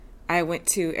I went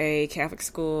to a Catholic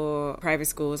school, private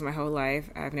schools my whole life.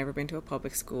 I've never been to a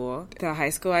public school. The high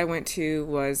school I went to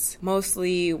was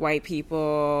mostly white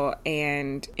people,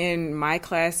 and in my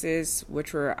classes,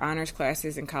 which were honors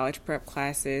classes and college prep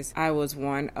classes, I was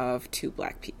one of 2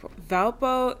 Black people.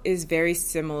 Valpo is very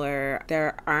similar.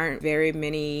 There aren't very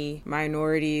many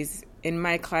minorities in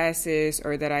my classes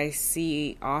or that I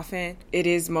see often. It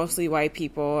is mostly white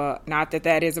people. Not that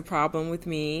that is a problem with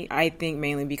me. I think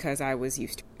mainly because I was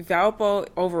used to it. Valpo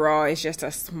overall is just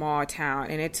a small town,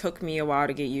 and it took me a while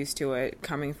to get used to it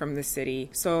coming from the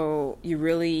city. So you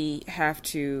really have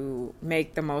to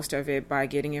make the most of it by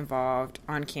getting involved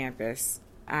on campus.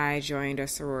 I joined a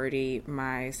sorority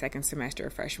my second semester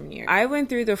of freshman year. I went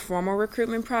through the formal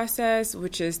recruitment process,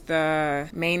 which is the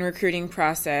main recruiting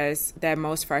process that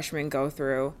most freshmen go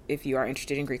through if you are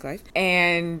interested in Greek life.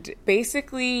 And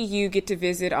basically, you get to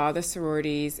visit all the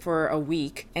sororities for a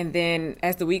week. And then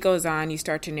as the week goes on, you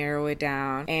start to narrow it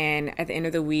down. And at the end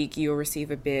of the week, you'll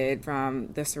receive a bid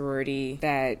from the sorority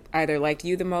that either liked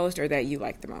you the most or that you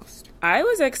liked the most. I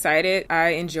was excited. I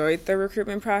enjoyed the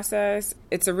recruitment process.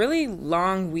 It's a really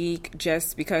long week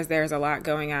just because there's a lot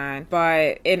going on.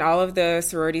 But in all of the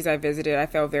sororities I visited, I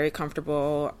felt very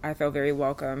comfortable. I felt very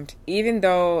welcomed. Even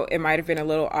though it might have been a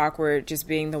little awkward just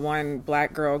being the one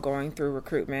Black girl going through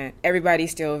recruitment, everybody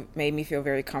still made me feel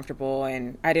very comfortable.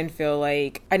 And I didn't feel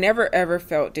like, I never ever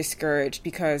felt discouraged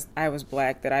because I was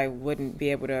Black that I wouldn't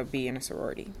be able to be in a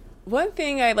sorority. One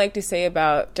thing I'd like to say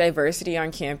about diversity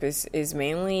on campus is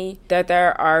mainly that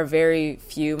there are very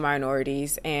few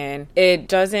minorities, and it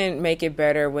doesn't make it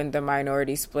better when the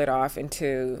minorities split off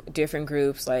into different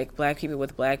groups, like Black people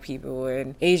with Black people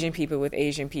and Asian people with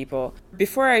Asian people.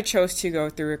 Before I chose to go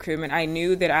through recruitment, I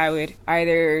knew that I would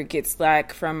either get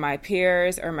slack from my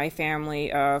peers or my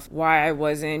family of why I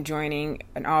wasn't joining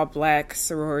an all-Black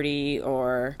sorority,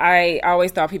 or I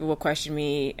always thought people would question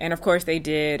me, and of course they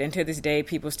did, and to this day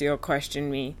people still question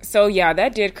me. So yeah,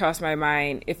 that did cross my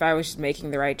mind if I was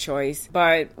making the right choice.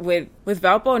 But with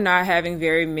Valpo not having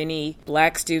very many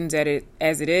Black students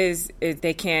as it is,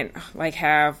 they can't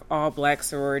have all Black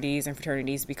sororities and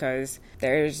fraternities because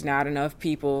there's not enough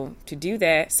people to do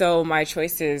that. So my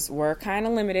choices were kind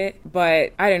of limited.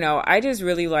 But I don't know, I just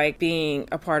really like being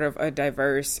a part of a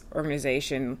diverse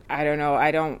organization. I don't know,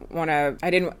 I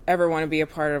didn't ever want to be a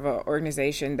part of an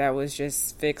organization that was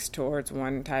just fixed towards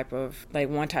one type of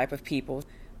people.